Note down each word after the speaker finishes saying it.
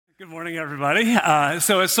Good morning, everybody.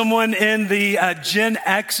 So as someone in the Gen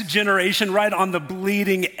X generation, right on the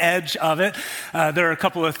bleeding edge of it, there are a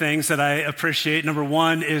couple of things that I appreciate. Number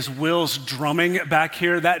one is Will's drumming back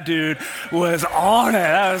here. That dude was on it.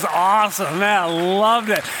 That was awesome, man. I loved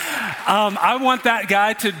it. I want that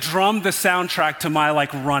guy to drum the soundtrack to my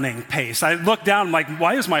running pace. I look down, I'm like,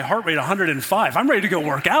 why is my heart rate 105? I'm ready to go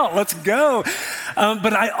work out. Let's go.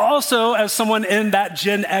 But I also, as someone in that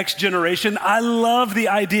Gen X generation, I love the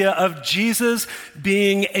idea of Jesus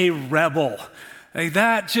being a rebel.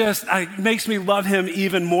 That just makes me love him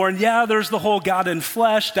even more. And yeah, there's the whole God in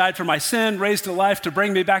flesh, died for my sin, raised to life to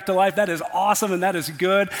bring me back to life. That is awesome and that is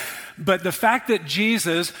good. But the fact that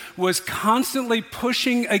Jesus was constantly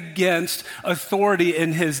pushing against authority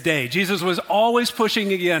in his day. Jesus was always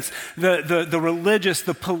pushing against the religious,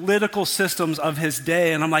 the political systems of his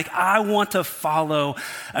day. And I'm like, I want to follow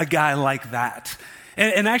a guy like that.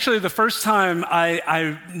 And actually, the first time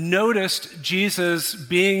I noticed Jesus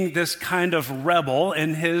being this kind of rebel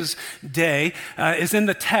in his day is in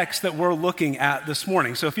the text that we're looking at this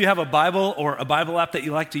morning. So if you have a Bible or a Bible app that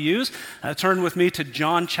you like to use, turn with me to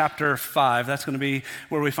John chapter 5. That's going to be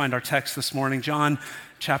where we find our text this morning, John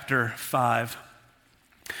chapter 5.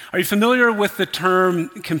 Are you familiar with the term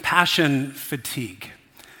compassion fatigue?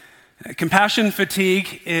 Compassion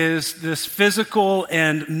fatigue is this physical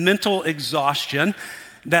and mental exhaustion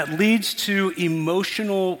that leads to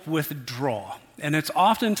emotional withdrawal. And it's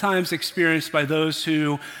oftentimes experienced by those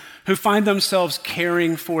who find themselves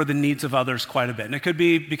caring for the needs of others quite a bit. And it could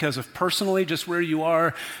be because of personally just where you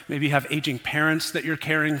are. Maybe you have aging parents that you're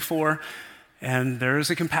caring for. And there is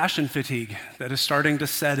a compassion fatigue that is starting to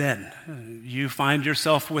set in. You find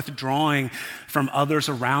yourself withdrawing from others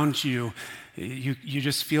around you. You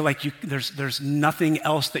just feel like there's nothing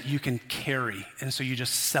else that you can carry, and so you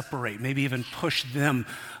just separate, maybe even push them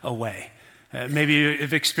away. Maybe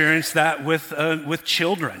you've experienced that with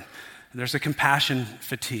children. There's a compassion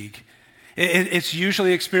fatigue. It's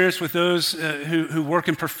usually experienced with those who work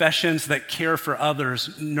in professions that care for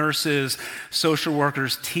others, nurses, social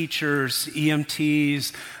workers, teachers,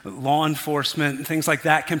 EMTs, law enforcement, and things like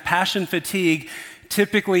that. Compassion fatigue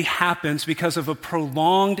typically happens because of a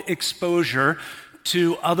prolonged exposure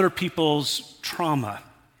to other people's trauma.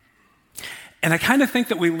 And I kind of think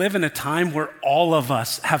that we live in a time where all of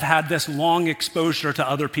us have had this long exposure to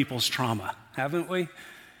other people's trauma, haven't we?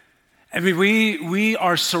 I mean, we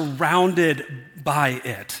are surrounded by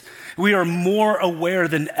it. We are more aware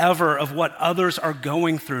than ever of what others are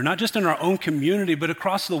going through, not just in our own community, but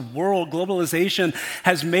across the world. Globalization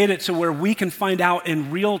has made it to where we can find out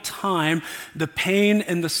in real time the pain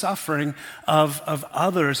and the suffering of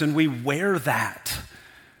others, and we wear that.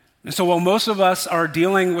 And so while most of us are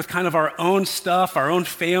dealing with kind of our own stuff, our own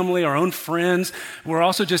family, our own friends, we're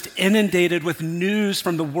also just inundated with news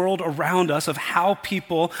from the world around us of how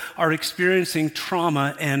people are experiencing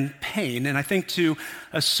trauma and pain. And I think to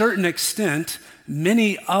a certain extent,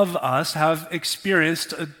 many of us have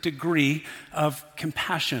experienced a degree of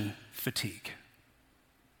compassion fatigue.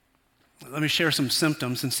 Let me share some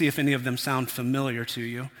symptoms and see if any of them sound familiar to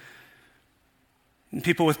you. And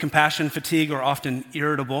people with compassion fatigue are often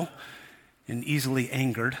irritable and easily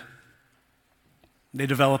angered. They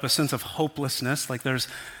develop a sense of hopelessness, like there's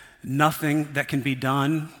nothing that can be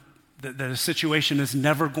done, that a situation is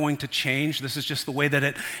never going to change. This is just the way that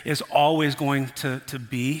it is always going to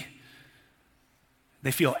be.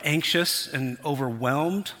 They feel anxious and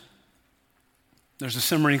overwhelmed. There's a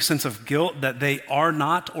simmering sense of guilt that they are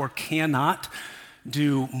not or cannot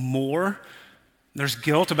do more. There's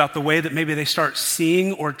guilt about the way that maybe they start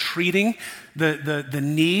seeing or treating the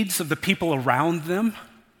needs of the people around them.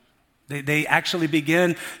 They actually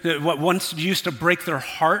begin, what once used to break their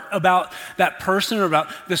heart about that person or about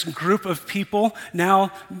this group of people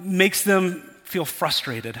now makes them feel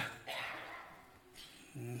frustrated.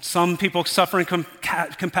 Some people suffering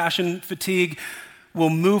compassion fatigue will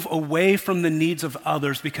move away from the needs of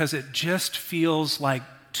others because it just feels like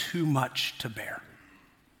too much to bear.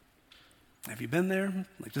 Have you been there?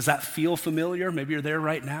 Does that feel familiar? Maybe you're there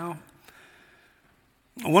right now.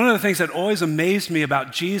 One of the things that always amazed me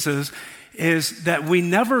about Jesus is that we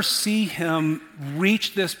never see him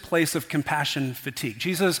reach this place of compassion fatigue.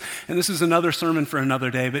 Jesus, and this is another sermon for another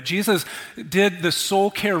day, but Jesus did the soul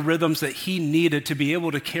care rhythms that he needed to be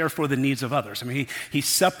able to care for the needs of others. I mean, he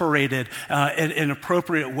separated in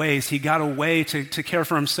appropriate ways. He got away to care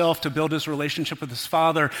for himself, to build his relationship with his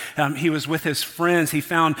Father. He was with his friends. He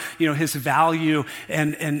found, his value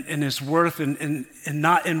and his worth and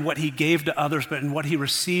not in what he gave to others, but in what he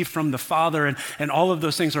received from the Father. And all of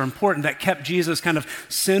those things are important. That kept Jesus kind of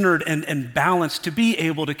centered and balanced to be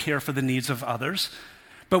able to care for the needs of others.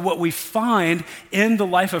 But what we find in the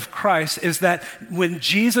life of Christ is that when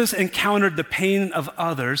Jesus encountered the pain of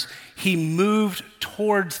others, he moved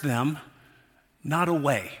towards them, not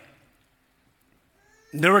away.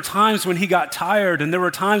 There were times when he got tired, and there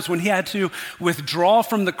were times when he had to withdraw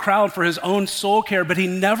from the crowd for his own soul care, but he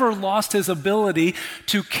never lost his ability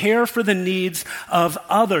to care for the needs of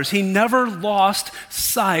others. He never lost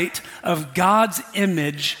sight of God's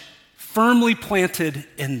image firmly planted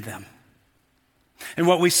in them. And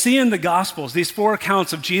what we see in the Gospels, these 4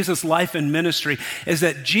 accounts of Jesus' life and ministry, is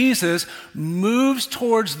that Jesus moves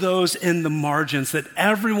towards those in the margins that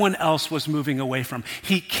everyone else was moving away from.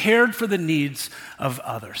 He cared for the needs of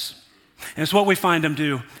others. And it's what we find him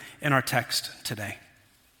do in our text today.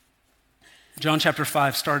 John chapter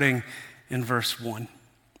 5, starting in verse 1.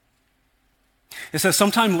 It says,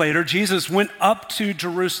 sometime later, Jesus went up to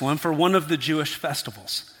Jerusalem for one of the Jewish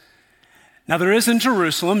festivals. Now there is in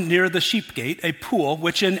Jerusalem, near the sheep gate, a pool,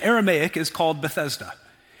 which in Aramaic is called Bethesda,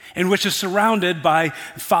 and which is surrounded by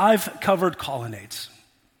 5 covered colonnades.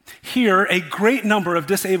 Here, a great number of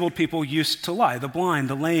disabled people used to lie, the blind,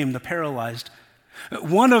 the lame, the paralyzed.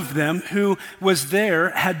 One of them who was there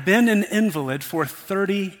had been an invalid for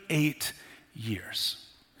 38 years.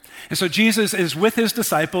 And so Jesus is with his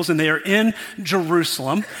disciples, and they are in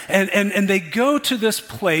Jerusalem, and they go to this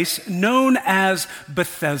place known as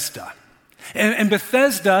Bethesda. And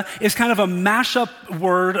Bethesda is kind of a mashup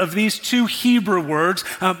word of these 2 Hebrew words,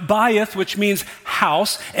 Bayith, which means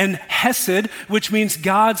house, and Hesed, which means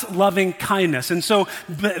God's loving kindness. And so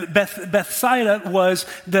Bethsaida was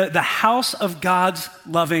the house of God's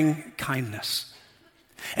loving kindness.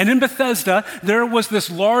 And in Bethesda, there was this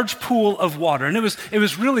large pool of water, and it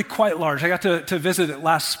was really quite large. I got to visit it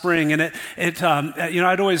last spring, and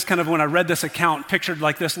I'd always kind of, when I read this account, pictured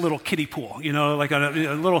like this little kiddie pool, like a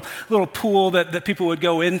little pool that people would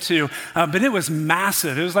go into. But it was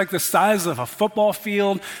massive. It was like the size of a football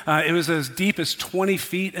field. It was as deep as 20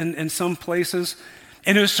 feet in some places.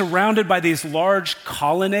 And it was surrounded by these large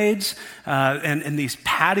colonnades and these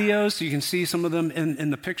patios. So you can see some of them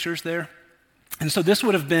in the pictures there. And so this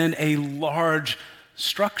would have been a large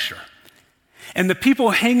structure. And the people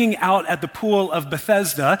hanging out at the pool of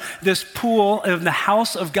Bethesda, this pool of the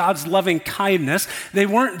house of God's loving kindness, they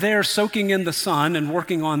weren't there soaking in the sun and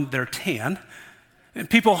working on their tan. And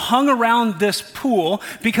people hung around this pool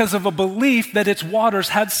because of a belief that its waters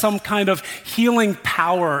had some kind of healing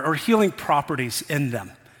power or healing properties in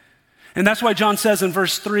them. And that's why John says in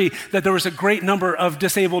verse 3 that there was a great number of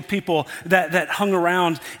disabled people that hung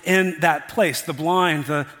around in that place, the blind,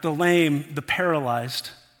 the lame, the paralyzed.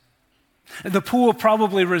 The pool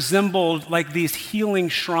probably resembled like these healing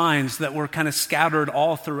shrines that were kind of scattered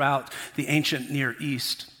all throughout the ancient Near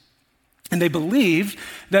East. And they believed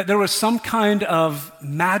that there was some kind of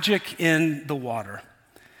magic in the water.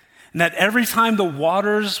 And that every time the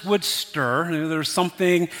waters would stir, there was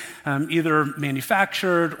something either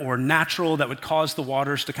manufactured or natural that would cause the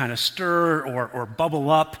waters to kind of stir or bubble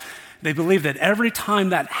up. They believed that every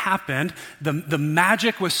time that happened, the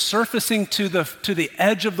magic was surfacing to the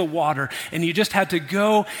edge of the water, and you just had to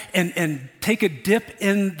go and take a dip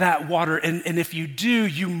in that water. And if you do,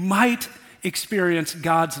 you might experience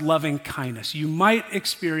God's loving kindness. You might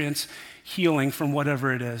experience healing from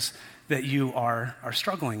whatever it is that you are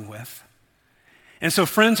struggling with. And so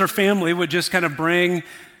friends or family would just kind of bring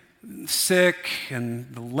sick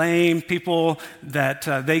and the lame, people that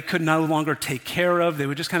they could no longer take care of. They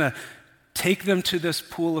would just kind of take them to this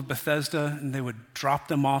pool of Bethesda, and they would drop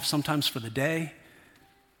them off sometimes for the day,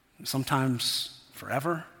 sometimes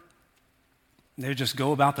forever. They would just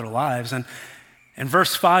go about their lives. And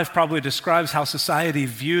verse 5 probably describes how society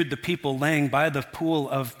viewed the people laying by the pool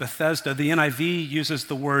of Bethesda. The NIV uses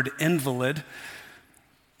the word invalid.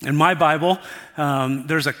 In my Bible,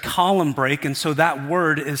 there's a column break, and so that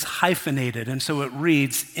word is hyphenated, and so it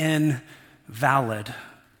reads invalid.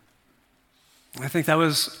 I think that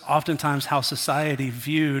was oftentimes how society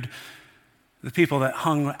viewed the people that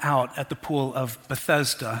hung out at the pool of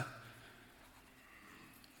Bethesda.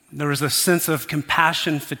 There was a sense of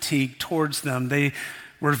compassion fatigue towards them. They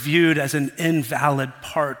were viewed as an invalid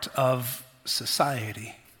part of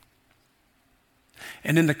society.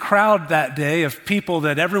 And in the crowd that day of people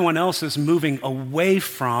that everyone else is moving away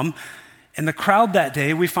from, in the crowd that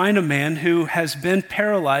day, we find a man who has been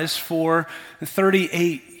paralyzed for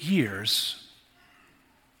 38 years.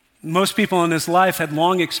 Most people in his life had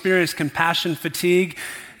long experienced compassion fatigue.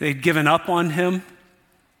 They'd given up on him.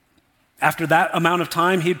 After that amount of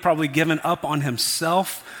time, he'd probably given up on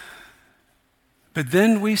himself. But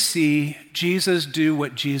then we see Jesus do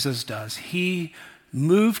what Jesus does. He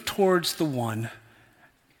moved towards the one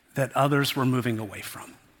that others were moving away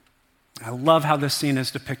from. I love how this scene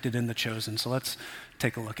is depicted in The Chosen, so let's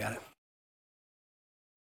take a look at it.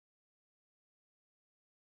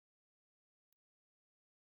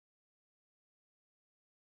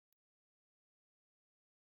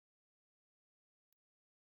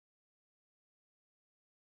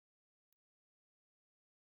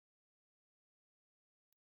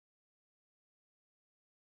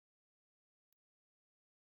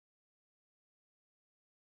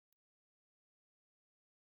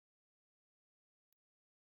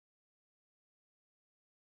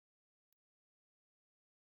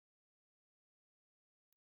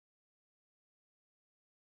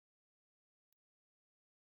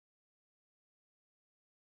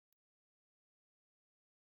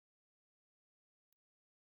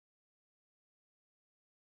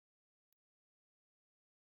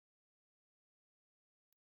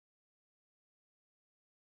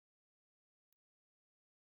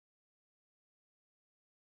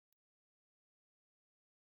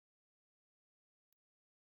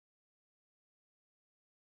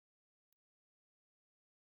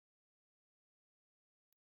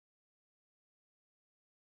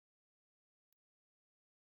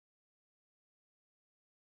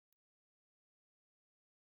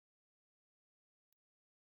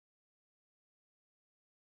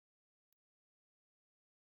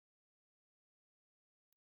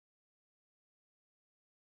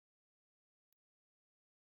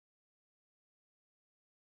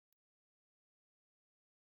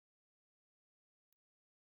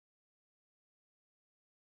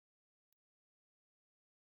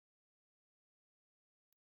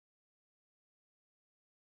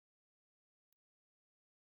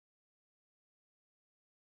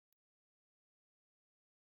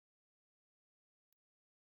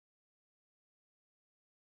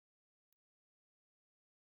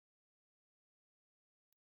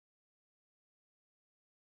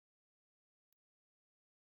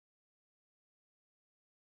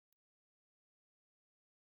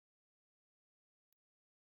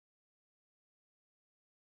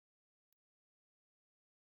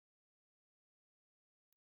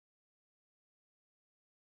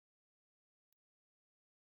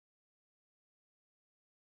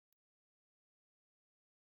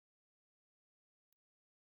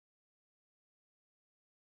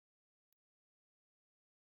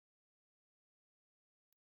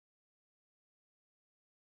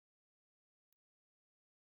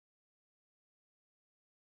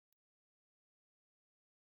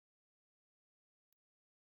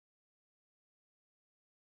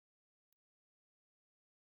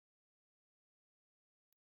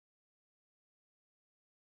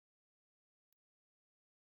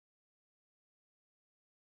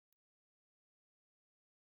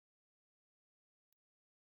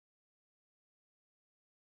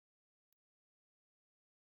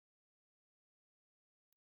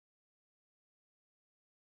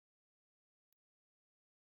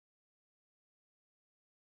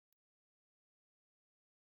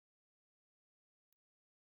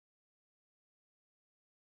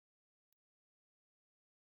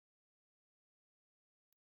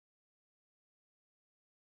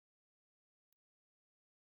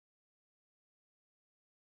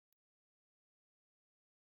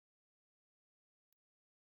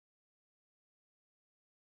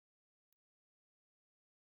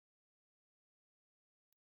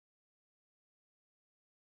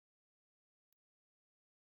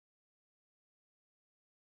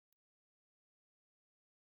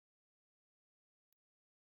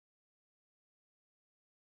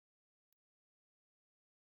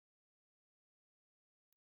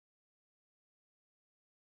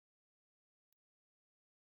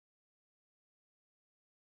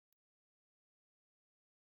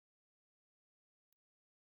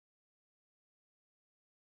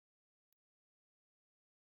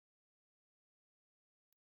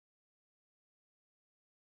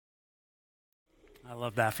 I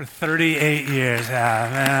love that. For 38 years. Yeah,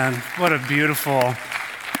 man, what a beautiful,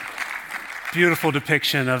 beautiful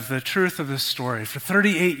depiction of the truth of this story. For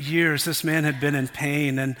 38 years, this man had been in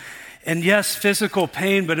pain, and yes, physical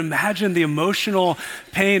pain, but imagine the emotional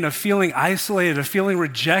pain of feeling isolated, of feeling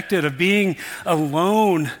rejected, of being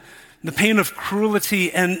alone, the pain of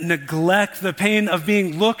cruelty and neglect, the pain of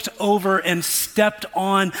being looked over and stepped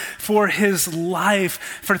on for his life.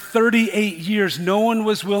 For 38 years, no one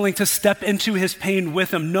was willing to step into his pain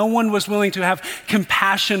with him. No one was willing to have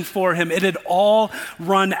compassion for him. It had all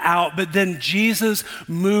run out, but then Jesus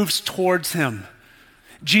moves towards him.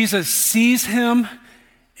 Jesus sees him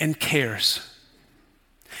and cares.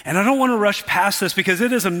 And I don't want to rush past this because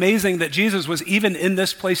it is amazing that Jesus was even in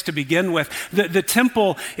this place to begin with. The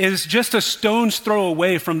temple is just a stone's throw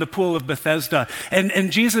away from the pool of Bethesda.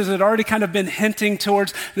 And Jesus had already kind of been hinting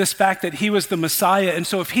towards this fact that he was the Messiah. And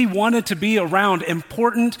so if he wanted to be around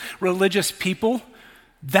important religious people,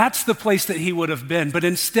 that's the place that he would have been. But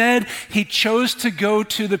instead, he chose to go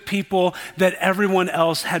to the people that everyone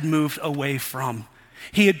else had moved away from.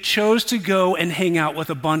 He had chose to go and hang out with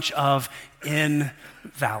a bunch of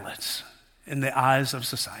invalids in the eyes of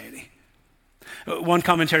society. One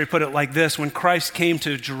commentary put it like this: when Christ came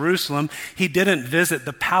to Jerusalem, he didn't visit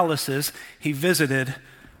the palaces, he visited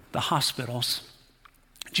the hospitals.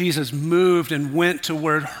 Jesus moved and went to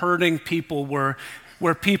where hurting people were,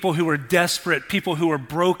 where people who were desperate, people who were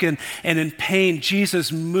broken and in pain.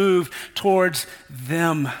 Jesus moved towards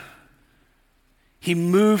them. He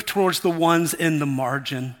moved towards the ones in the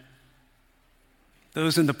margin,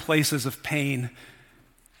 those in the places of pain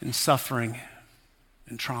and suffering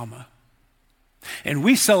and trauma. And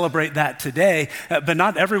we celebrate that today, but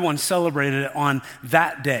not everyone celebrated it on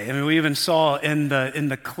that day. I mean, we even saw in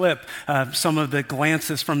the clip some of the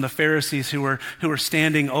glances from the Pharisees who were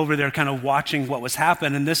standing over there kind of watching what was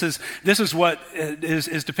happening. And this is what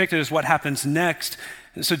is depicted as what happens next.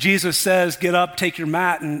 And so Jesus says, "Get up, take your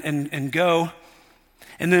mat, and go."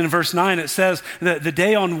 And then in verse 9 it says that the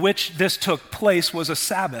day on which this took place was a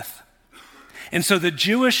Sabbath. And so the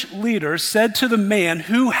Jewish leaders said to the man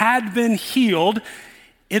who had been healed,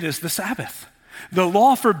 "It is the Sabbath. The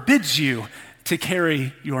law forbids you to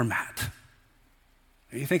carry your mat."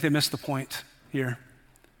 You think they missed the point here?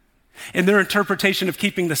 In their interpretation of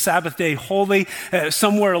keeping the Sabbath day holy,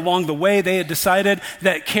 somewhere along the way, they had decided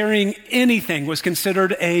that carrying anything was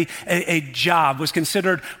considered a job, was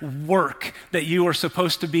considered work that you were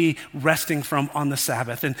supposed to be resting from on the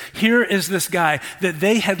Sabbath. And here is this guy that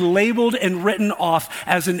they had labeled and written off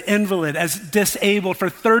as an invalid, as disabled for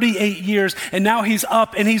 38 years, and now he's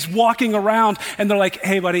up and he's walking around, and they're like,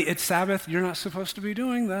 "Hey, buddy, it's Sabbath. You're not supposed to be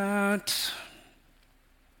doing that."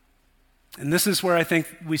 And this is where I think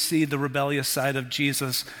we see the rebellious side of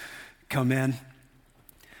Jesus come in.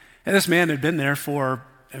 And this man had been there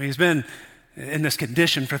he's been in this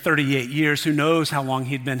condition for 38 years. Who knows how long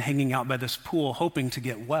he'd been hanging out by this pool hoping to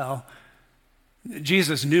get well.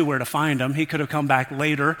 Jesus knew where to find him. He could have come back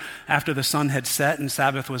later after the sun had set and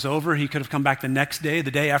Sabbath was over. He could have come back the next day, the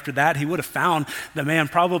day after that. He would have found the man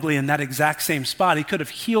probably in that exact same spot. He could have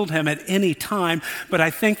healed him at any time, but I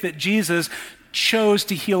think that Jesus chose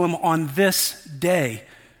to heal him on this day,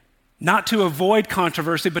 not to avoid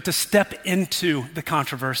controversy, but to step into the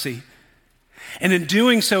controversy. And in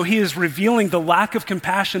doing so, he is revealing the lack of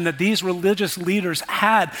compassion that these religious leaders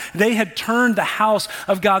had. They had turned the house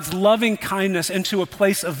of God's loving kindness into a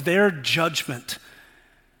place of their judgment.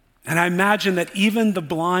 And I imagine that even the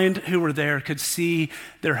blind who were there could see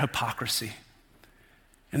their hypocrisy.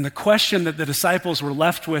 And the question that the disciples were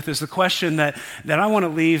left with is the question that I want to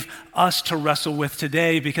leave us to wrestle with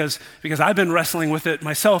today because I've been wrestling with it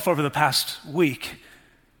myself over the past week.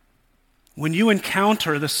 When you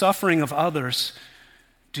encounter the suffering of others,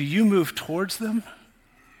 do you move towards them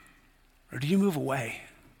or do you move away?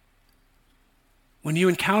 When you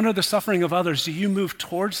encounter the suffering of others, do you move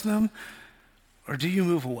towards them or do you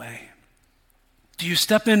move away? Do you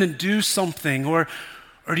step in and do something or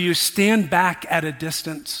do you stand back at a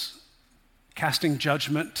distance, casting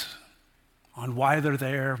judgment on why they're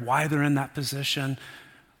there, why they're in that position,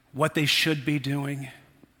 what they should be doing?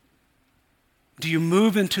 Do you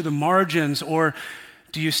move into the margins or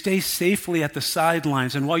do you stay safely at the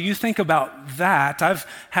sidelines? And while you think about that, I've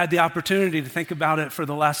had the opportunity to think about it for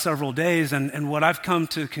the last several days, and what I've come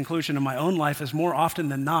to the conclusion in my own life is more often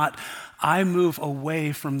than not, I move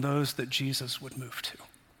away from those that Jesus would move to.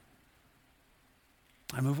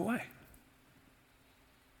 I move away.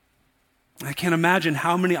 I can't imagine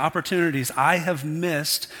how many opportunities I have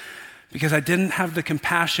missed because I didn't have the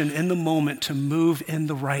compassion in the moment to move in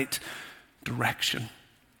the right direction.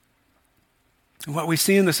 And what we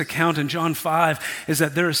see in this account in John 5 is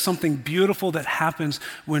that there is something beautiful that happens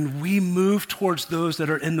when we move towards those that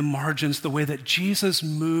are in the margins the way that Jesus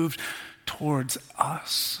moved towards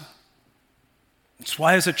us. It's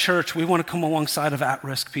why as a church, we want to come alongside of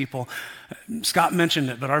at-risk people. Scott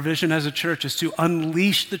mentioned it, but our vision as a church is to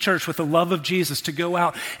unleash the church with the love of Jesus to go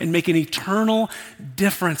out and make an eternal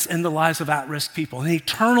difference in the lives of at-risk people, an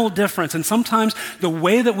eternal difference. And sometimes the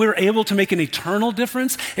way that we're able to make an eternal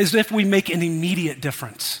difference is if we make an immediate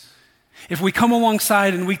difference. If we come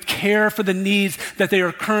alongside and we care for the needs that they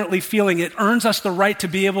are currently feeling, it earns us the right to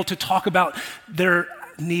be able to talk about their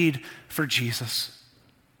need for Jesus.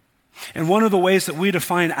 And one of the ways that we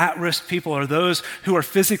define at-risk people are those who are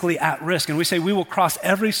physically at risk. And we say we will cross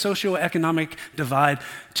every socioeconomic divide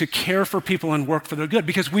to care for people and work for their good,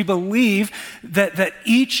 because we believe that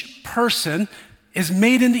each person is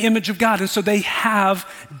made in the image of God, and so they have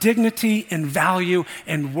dignity and value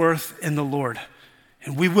and worth in the Lord.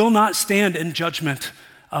 And we will not stand in judgment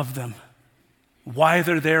of them. Why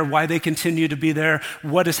they're there, why they continue to be there,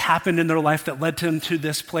 what has happened in their life that led them to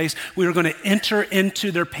this place. We are going to enter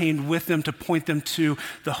into their pain with them to point them to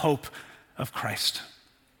the hope of Christ.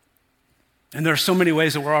 And there are so many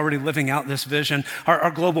ways that we're already living out this vision.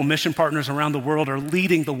 Our global mission partners around the world are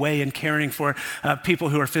leading the way in caring for people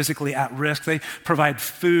who are physically at risk. They provide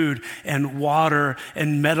food and water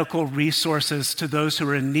and medical resources to those who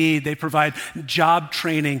are in need. They provide job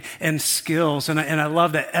training and skills. And I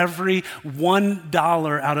love that every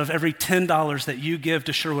 $1 out of every $10 that you give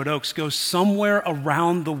to Sherwood Oaks goes somewhere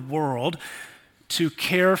around the world to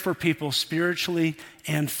care for people spiritually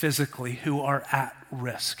and physically who are at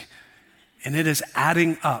risk. And it is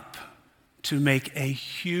adding up to make a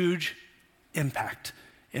huge impact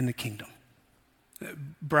in the kingdom.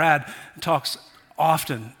 Brad talks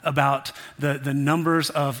often about the numbers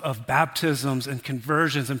of baptisms and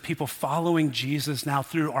conversions and people following Jesus now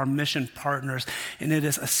through our mission partners. And it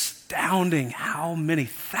is astounding how many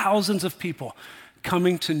thousands of people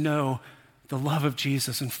coming to know the love of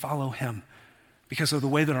Jesus and follow him, because of the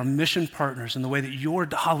way that our mission partners and the way that your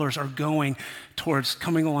dollars are going towards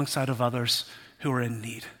coming alongside of others who are in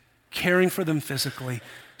need, caring for them physically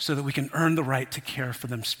so that we can earn the right to care for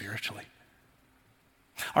them spiritually.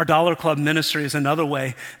 Our Dollar Club ministry is another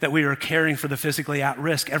way that we are caring for the physically at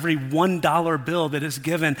risk. Every $1 bill that is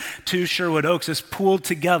given to Sherwood Oaks is pooled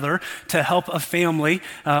together to help a family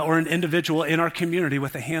or an individual in our community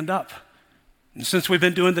with a hand up. And since we've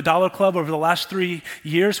been doing the Dollar Club over the last 3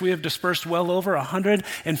 years, we have dispersed well over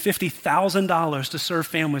 $150,000 to serve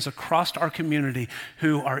families across our community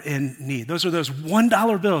who are in need. Those are those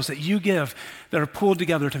 $1 bills that you give that are pooled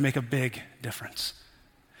together to make a big difference.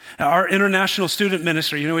 Our international student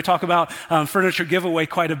ministry, we talk about furniture giveaway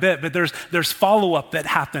quite a bit, but there's follow-up that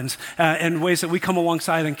happens in ways that we come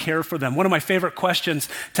alongside and care for them. One of my favorite questions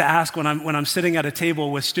to ask when I'm sitting at a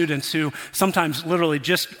table with students who sometimes literally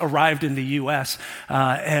just arrived in the U.S.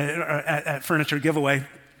 At furniture giveaway,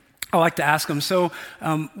 I like to ask them, so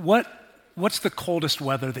what's the coldest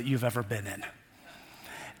weather that you've ever been in?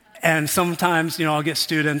 And sometimes, I'll get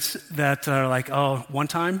students that are like, oh, one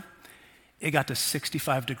time, it got to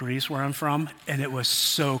 65 degrees where I'm from, and it was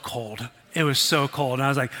so cold. It was so cold. And I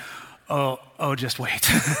was like, oh, just wait.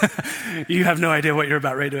 You have no idea what you're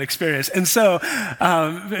about ready to experience. And so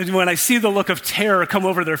when I see the look of terror come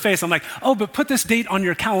over their face, I'm like, oh, but put this date on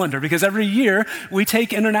your calendar, because every year we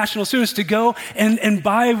take international students to go and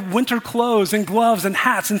buy winter clothes and gloves and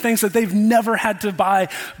hats and things that they've never had to buy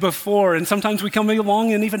before. And sometimes we come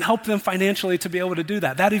along and even help them financially to be able to do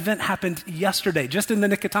that. That event happened yesterday, just in the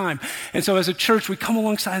nick of time. And so as a church, we come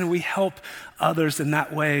alongside and we help others in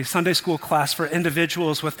that way. Sunday school class for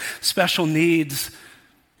individuals with special needs.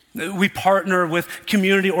 We partner with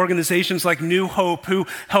community organizations like New Hope, who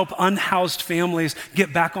help unhoused families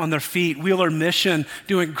get back on their feet. Wheeler Mission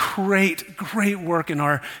doing great work in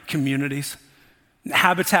our communities.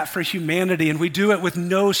 Habitat for Humanity, and we do it with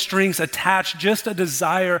no strings attached, just a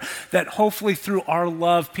desire that hopefully through our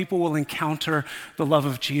love, people will encounter the love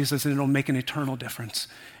of Jesus and it'll make an eternal difference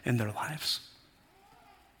in their lives.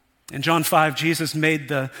 In John 5, Jesus made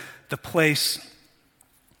the place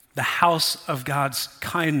the house of God's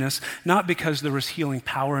kindness, not because there was healing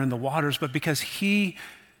power in the waters, but because he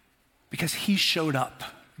showed up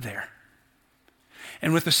there.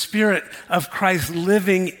 And with the Spirit of Christ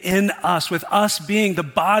living in us, with us being the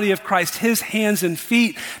body of Christ, his hands and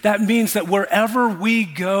feet, that means that wherever we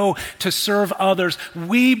go to serve others,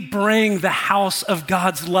 we bring the house of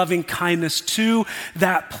God's loving kindness to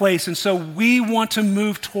that place. And so we want to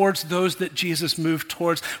move towards those that Jesus moved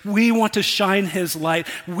towards. We want to shine his light.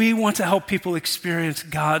 We want to help people experience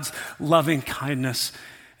God's loving kindness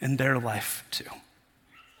in their life too.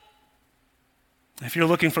 If you're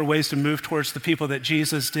looking for ways to move towards the people that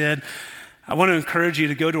Jesus did, I want to encourage you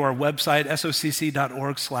to go to our website,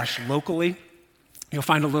 socc.org/locally. You'll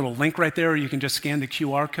find a little link right there, or you can just scan the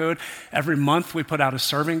QR code. Every month we put out a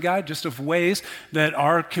serving guide just of ways that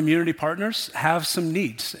our community partners have some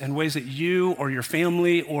needs and ways that you or your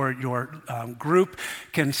family or your group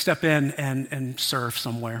can step in and serve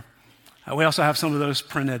somewhere. We also have some of those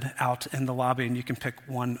printed out in the lobby, and you can pick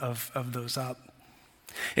one of those up.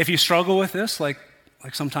 If you struggle with this, like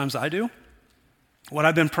sometimes I do, what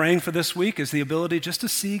I've been praying for this week is the ability just to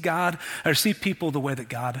see God, or see people the way that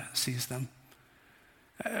God sees them.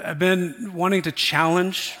 I've been wanting to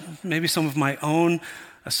challenge maybe some of my own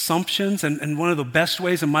assumptions, and one of the best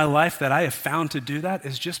ways in my life that I have found to do that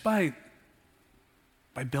is just by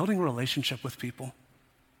building a relationship with people,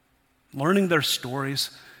 learning their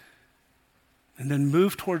stories, and then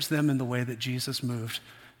move towards them in the way that Jesus moved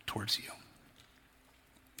towards you.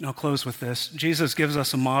 And I'll close with this. Jesus gives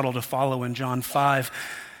us a model to follow in John 5,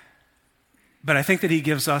 but I think that he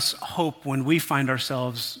gives us hope when we find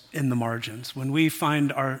ourselves in the margins, when we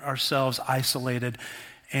find ourselves isolated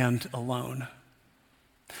and alone.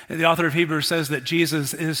 The author of Hebrews says that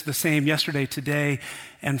Jesus is the same yesterday, today,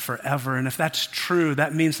 and forever. And if that's true,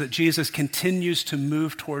 that means that Jesus continues to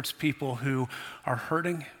move towards people who are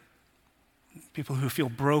hurting, people who feel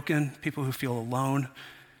broken, people who feel alone.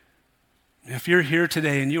 If you're here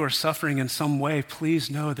today and you are suffering in some way, please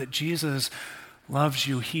know that Jesus loves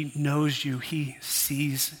you. He knows you. He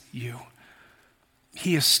sees you.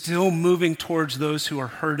 He is still moving towards those who are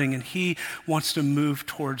hurting, and he wants to move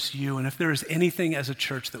towards you. And if there is anything as a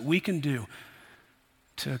church that we can do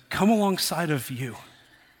to come alongside of you,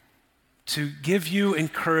 to give you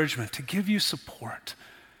encouragement, to give you support,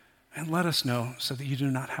 and let us know so that you do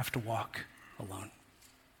not have to walk alone.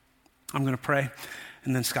 I'm going to pray,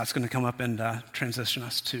 and then Scott's going to come up and transition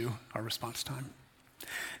us to our response time.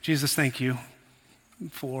 Jesus, thank you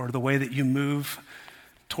for the way that you move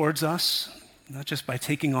towards us, not just by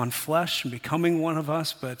taking on flesh and becoming one of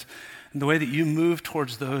us, but in the way that you move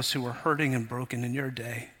towards those who are hurting and broken in your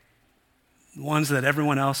day, the ones that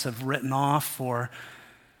everyone else have written off or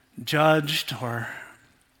judged or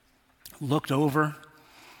looked over.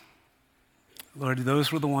 Lord,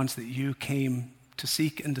 those were the ones that you came to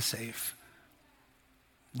seek and to save.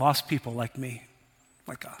 Lost people like me,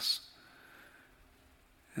 like us.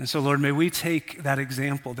 And so, Lord, may we take that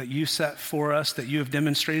example that you set for us, that you have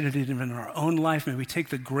demonstrated it in our own life. May we take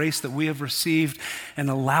the grace that we have received and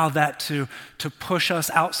allow that to push us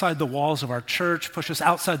outside the walls of our church, push us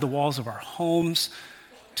outside the walls of our homes,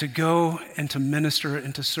 to go and to minister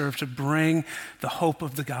and to serve, to bring the hope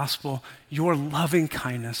of the gospel, your loving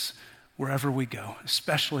kindness wherever we go,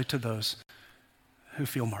 especially to those who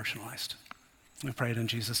feel marginalized. We pray it in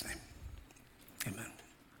Jesus' name. Amen.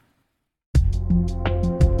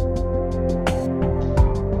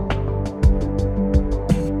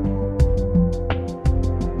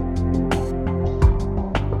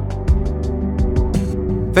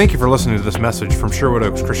 Thank you for listening to this message from Sherwood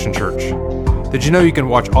Oaks Christian Church. Did you know you can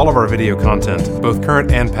watch all of our video content, both current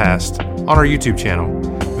and past, on our YouTube channel?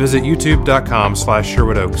 Visit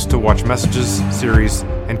youtube.com/Sherwood Oaks to watch messages, series,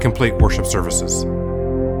 and complete worship services.